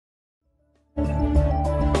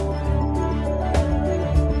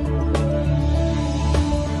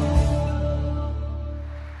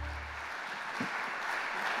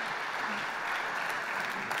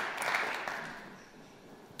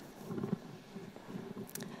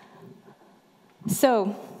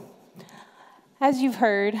So, as you've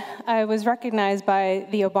heard, I was recognized by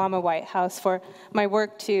the Obama White House for my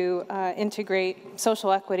work to integrate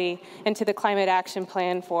social equity into the climate action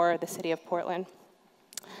plan for the city of Portland.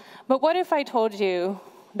 But what if I told you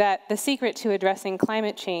that the secret to addressing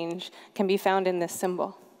climate change can be found in this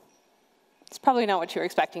symbol? It's probably not what you were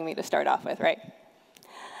expecting me to start off with, right?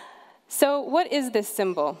 So what is this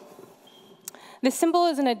symbol? This symbol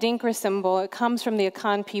is an Adinkra symbol. It comes from the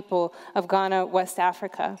Akan people of Ghana, West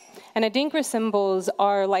Africa. And Adinkra symbols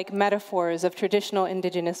are like metaphors of traditional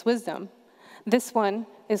indigenous wisdom. This one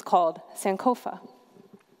is called Sankofa.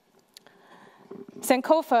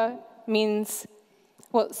 Sankofa means,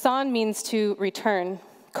 well, San means to return,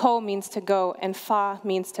 Ko means to go, and Fa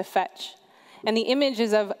means to fetch. And the image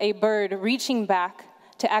is of a bird reaching back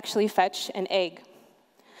to actually fetch an egg.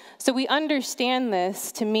 So we understand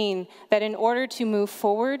this to mean that in order to move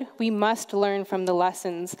forward, we must learn from the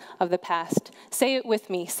lessons of the past. Say it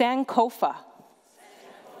with me, Sankofa.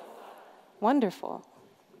 Wonderful.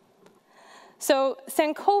 So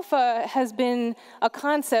Sankofa has been a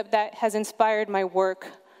concept that has inspired my work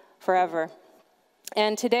forever.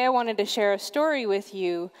 And today I wanted to share a story with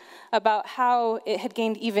you about how it had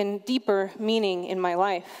gained even deeper meaning in my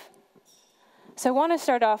life. So I want to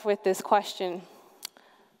start off with this question.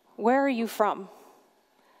 Where are you from?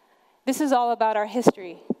 This is all about our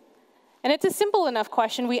history. And it's a simple enough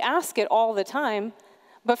question. We ask it all the time.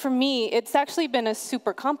 But for me, it's actually been a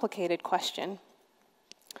super complicated question.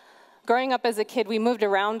 Growing up as a kid, we moved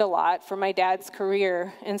around a lot for my dad's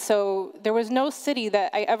career. And so there was no city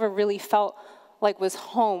that I ever really felt like was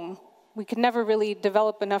home. We could never really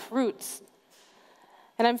develop enough roots.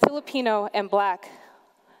 And I'm Filipino and Black.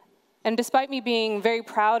 And despite me being very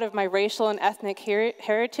proud of my racial and ethnic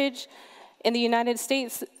heritage, in the United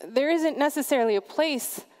States, there isn't necessarily a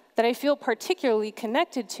place that I feel particularly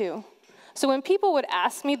connected to. So when people would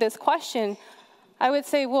ask me this question, I would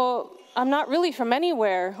say, well, I'm not really from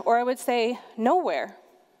anywhere, or I would say, nowhere.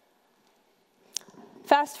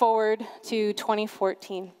 Fast forward to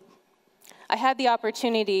 2014. I had the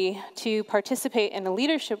opportunity to participate in a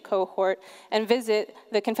leadership cohort and visit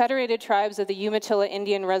the Confederated Tribes of the Umatilla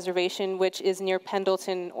Indian Reservation, which is near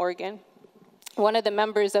Pendleton, Oregon. One of the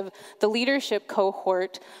members of the leadership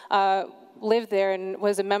cohort lived there and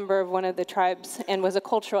was a member of one of the tribes and was a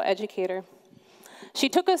cultural educator. She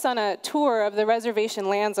took us on a tour of the reservation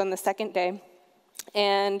lands on the second day,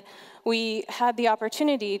 and we had the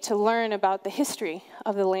opportunity to learn about the history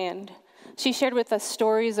of the land. She shared with us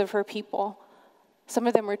stories of her people. Some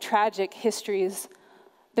of them were tragic histories.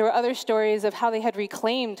 There were other stories of how they had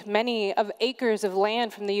reclaimed many of acres of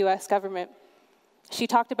land from the U.S. government. She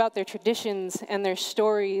talked about their traditions and their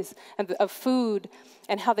stories of food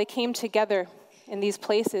and how they came together in these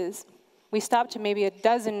places. We stopped to maybe a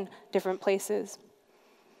dozen different places.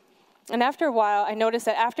 And after a while, I noticed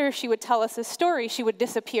that after she would tell us a story, she would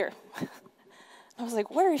disappear. I was like,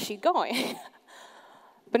 where is she going?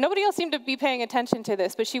 But nobody else seemed to be paying attention to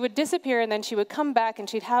this. But she would disappear, and then she would come back, and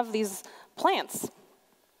she'd have these plants.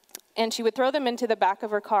 And she would throw them into the back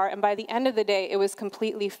of her car, and by the end of the day, it was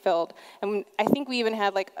completely filled. And I think we even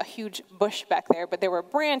had like a huge bush back there, but there were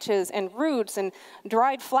branches and roots and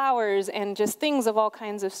dried flowers and just things of all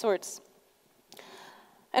kinds of sorts.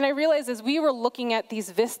 And I realized as we were looking at these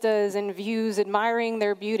vistas and views, admiring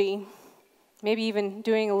their beauty, maybe even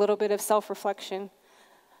doing a little bit of self-reflection,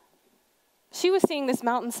 she was seeing this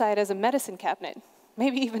mountainside as a medicine cabinet,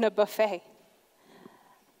 maybe even a buffet.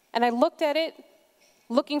 And I looked at it,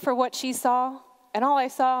 looking for what she saw, and all I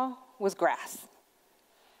saw was grass.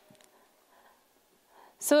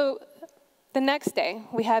 So the next day,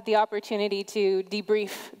 we had the opportunity to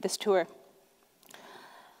debrief this tour.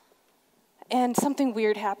 And something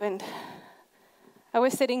weird happened. I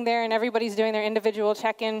was sitting there, and everybody's doing their individual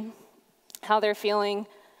check-in, how they're feeling.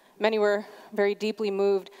 Many were very deeply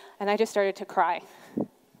moved, and I just started to cry.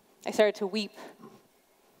 I started to weep.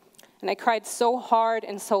 And I cried so hard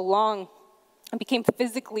and so long, I became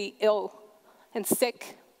physically ill and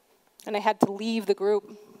sick, and I had to leave the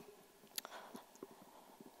group.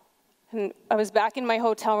 And I was back in my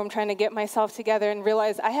hotel room trying to get myself together and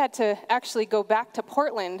realized I had to actually go back to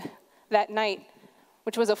Portland that night,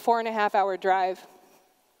 which was a 4.5-hour drive.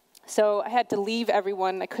 So I had to leave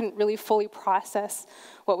everyone. I couldn't really fully process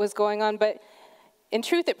what was going on. But in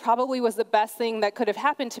truth, it probably was the best thing that could have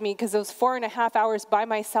happened to me, because those 4.5 hours by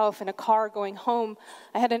myself in a car going home,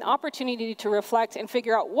 I had an opportunity to reflect and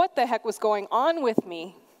figure out what the heck was going on with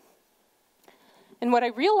me. And what I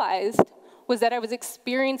realized was that I was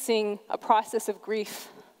experiencing a process of grief.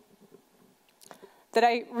 That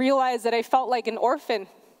I realized that I felt like an orphan,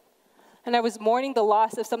 and I was mourning the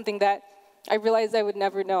loss of something that I realized I would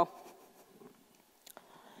never know.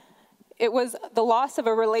 It was the loss of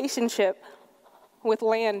a relationship with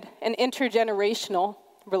land, an intergenerational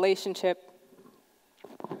relationship.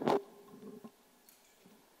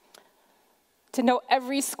 To know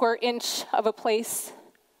every square inch of a place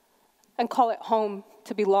and call it home,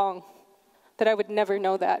 to belong, that I would never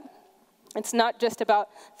know that. It's not just about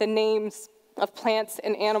the names of plants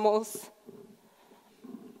and animals.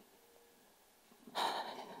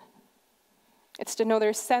 It's to know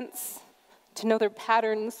their scents, to know their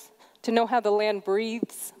patterns, to know how the land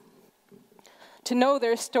breathes, to know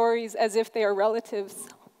their stories as if they are relatives.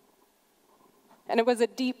 And it was a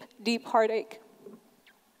deep, deep heartache.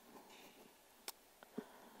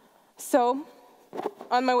 So,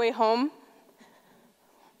 on my way home,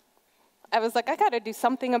 I was like, I gotta do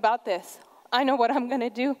something about this. I know what I'm gonna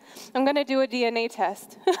do. I'm gonna do a DNA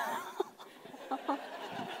test.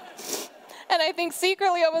 And I think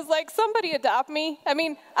secretly I was like, somebody adopt me. I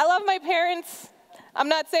mean, I love my parents. I'm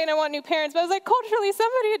not saying I want new parents, but I was like, culturally,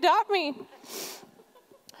 somebody adopt me.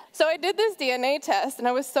 So I did this DNA test, and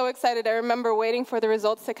I was so excited. I remember waiting for the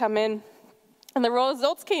results to come in. And the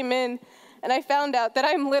results came in, and I found out that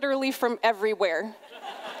I'm literally from everywhere,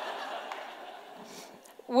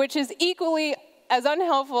 which is equally as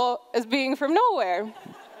unhelpful as being from nowhere.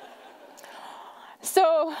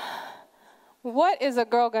 So what is a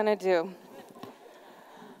girl gonna do?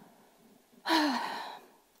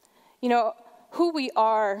 You know, who we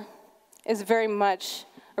are is very much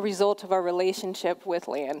a result of our relationship with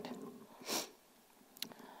land.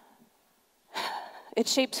 It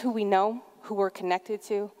shapes who we know, who we're connected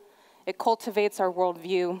to. It cultivates our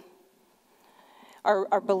worldview,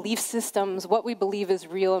 our belief systems, what we believe is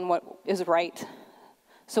real and what is right.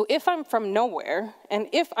 So if I'm from nowhere, and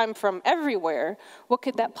if I'm from everywhere, what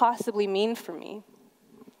could that possibly mean for me?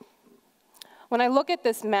 When I look at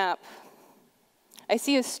this map, I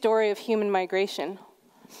see a story of human migration.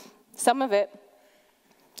 Some of it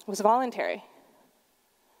was voluntary.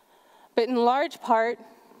 But in large part,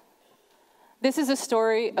 this is a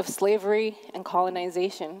story of slavery and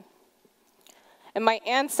colonization. And my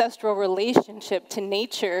ancestral relationship to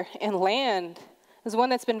nature and land is one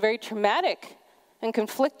that's been very traumatic and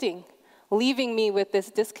conflicting, leaving me with this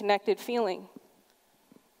disconnected feeling.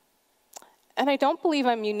 And I don't believe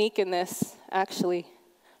I'm unique in this, actually.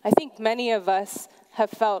 I think many of us have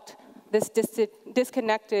felt this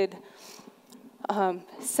disconnected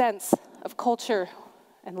sense of culture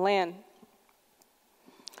and land.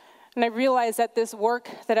 And I realized that this work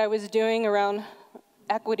that I was doing around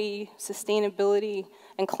equity, sustainability,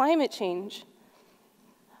 and climate change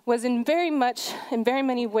was in very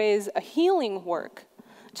many ways a healing work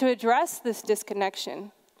to address this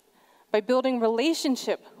disconnection by building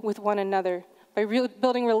relationship with one another, by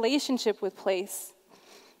building relationship with place.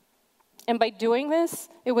 And by doing this,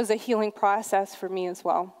 it was a healing process for me as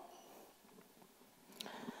well.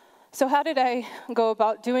 So how did I go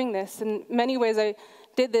about doing this? In many ways, I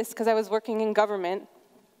did this because I was working in government.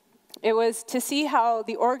 It was to see how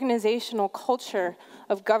the organizational culture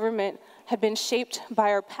of government had been shaped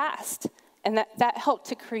by our past, and that helped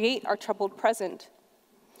to create our troubled present.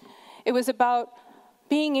 It was about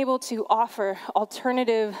being able to offer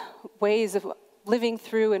alternative ways of living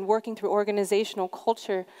through and working through organizational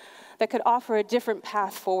culture that could offer a different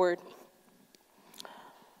path forward.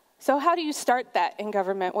 So how do you start that in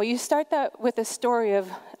government? Well, you start that with a story of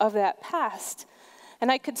that past.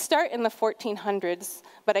 And I could start in the 1400s,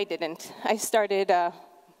 but I didn't. I started a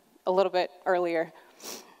little bit earlier.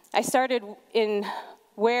 I started in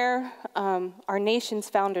where our nation's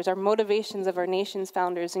founders, our motivations of our nation's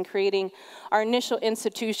founders in creating our initial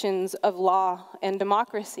institutions of law and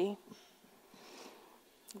democracy.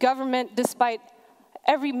 Government, despite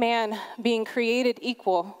every man being created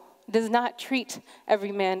equal, does not treat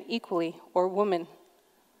every man equally, or woman,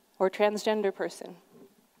 or transgender person.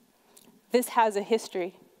 This has a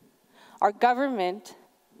history. Our government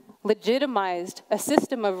legitimized a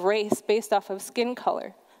system of race based off of skin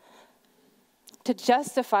color to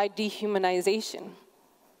justify dehumanization.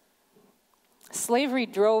 Slavery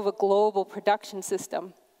drove a global production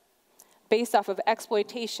system based off of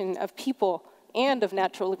exploitation of people and of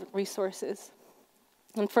natural resources.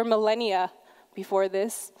 And for millennia before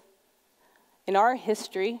this, in our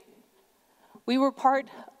history, we were part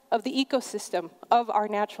of the ecosystem of our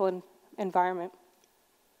natural environment.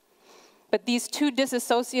 But these two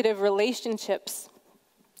disassociative relationships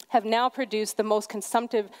have now produced the most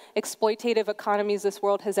consumptive, exploitative economies this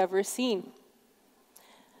world has ever seen.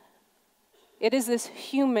 It is this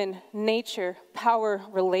human nature power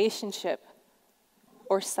relationship,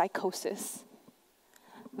 or psychosis,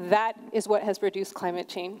 that is what has produced climate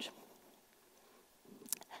change.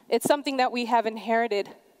 It's something that we have inherited.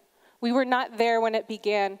 We were not there when it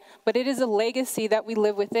began, but it is a legacy that we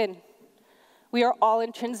live within. We are all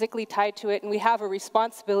intrinsically tied to it, and we have a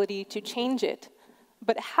responsibility to change it.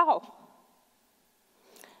 But how?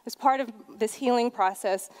 As part of this healing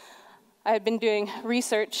process, I had been doing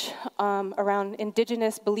research around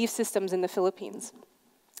indigenous belief systems in the Philippines.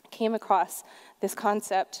 I came across this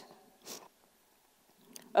concept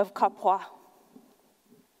of kapwa.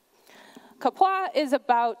 Kapwa is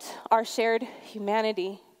about our shared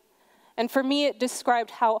humanity. And for me, it described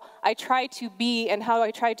how I try to be and how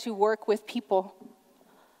I try to work with people.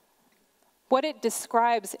 What it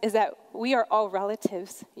describes is that we are all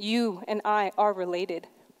relatives. You and I are related.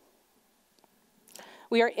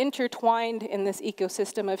 We are intertwined in this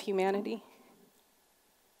ecosystem of humanity.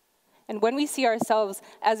 And when we see ourselves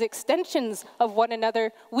as extensions of one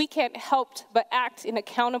another, we can't help but act in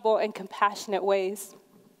accountable and compassionate ways.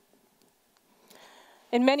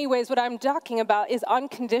 In many ways, what I'm talking about is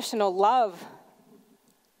unconditional love.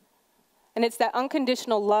 And it's that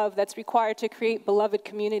unconditional love that's required to create beloved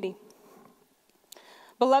community.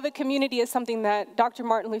 Beloved community is something that Dr.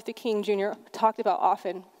 Martin Luther King Jr. talked about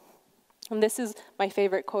often. And this is my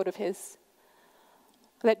favorite quote of his.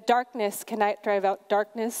 That darkness cannot drive out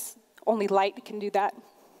darkness, only light can do that.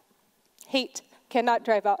 Hate cannot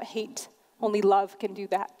drive out hate, only love can do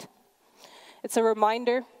that. It's a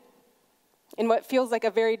reminder in what feels like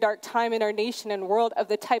a very dark time in our nation and world of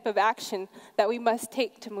the type of action that we must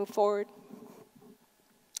take to move forward.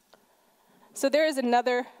 So there is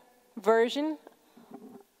another version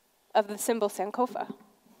of the symbol Sankofa.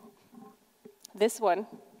 This one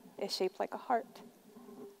is shaped like a heart.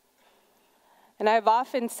 And I've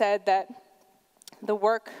often said that the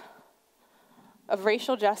work of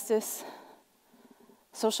racial justice,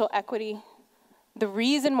 social equity, the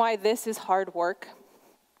reason why this is hard work,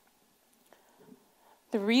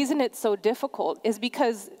 the reason it's so difficult is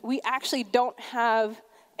because we actually don't have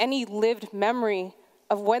any lived memory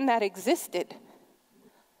of when that existed.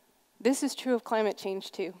 This is true of climate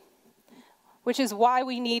change too, which is why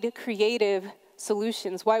we need creative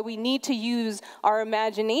solutions, why we need to use our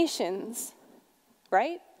imaginations,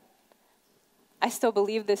 right? I still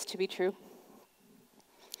believe this to be true.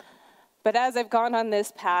 But as I've gone on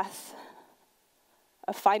this path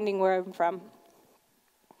of finding where I'm from,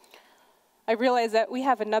 I realize that we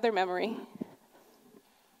have another memory,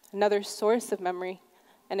 another source of memory,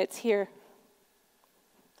 and it's here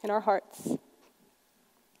in our hearts.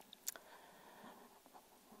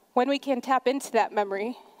 When we can tap into that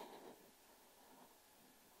memory,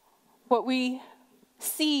 what we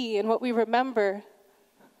see and what we remember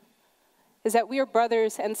is that we are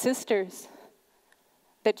brothers and sisters,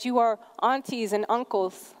 that you are aunties and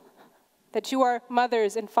uncles, that you are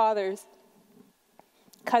mothers and fathers,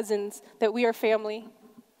 cousins, that we are family,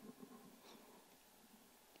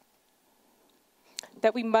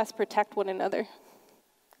 that we must protect one another,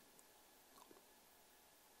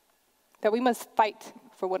 that we must fight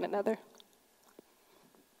for one another.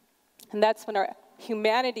 And that's when our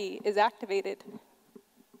humanity is activated.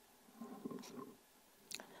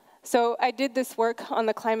 So I did this work on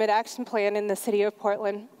the climate action plan in the city of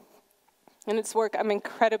Portland, and it's work I'm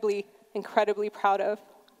incredibly, incredibly proud of.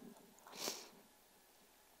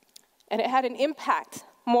 And it had an impact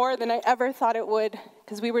more than I ever thought it would,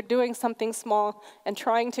 because we were doing something small and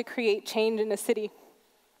trying to create change in a city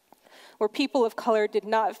where people of color did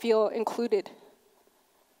not feel included.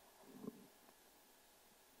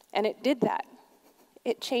 And it did that.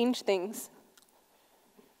 It changed things.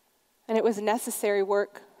 And it was necessary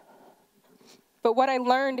work. But what I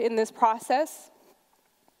learned in this process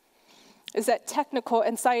is that technical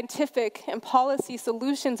and scientific and policy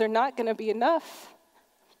solutions are not going to be enough.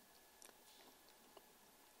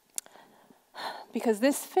 Because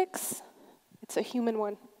this fix, it's a human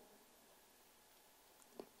one.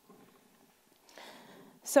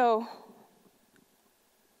 So,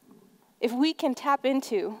 if we can tap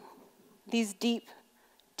into these deep,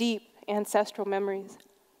 deep ancestral memories,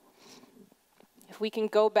 if we can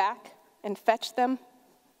go back and fetch them,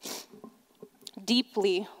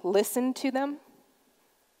 deeply listen to them,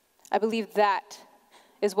 I believe that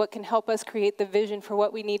is what can help us create the vision for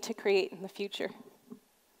what we need to create in the future.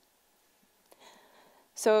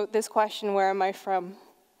 So this question, where am I from?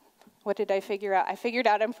 What did I figure out? I figured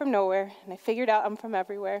out I'm from nowhere, and I figured out I'm from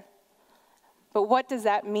everywhere. But what does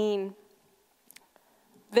that mean?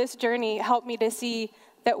 This journey helped me to see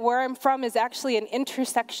that where I'm from is actually an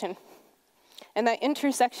intersection. And that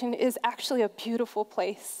intersection is actually a beautiful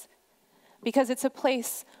place, because it's a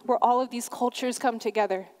place where all of these cultures come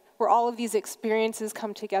together, where all of these experiences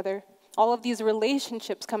come together, all of these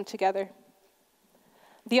relationships come together.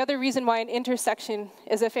 The other reason why an intersection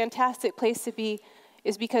is a fantastic place to be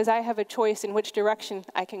is because I have a choice in which direction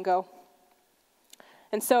I can go.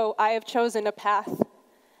 And so I have chosen a path,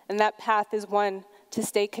 and that path is one to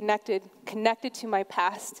stay connected, connected to my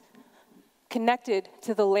past, connected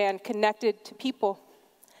to the land, connected to people.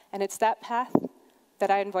 And it's that path that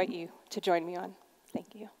I invite you to join me on.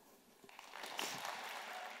 Thank you.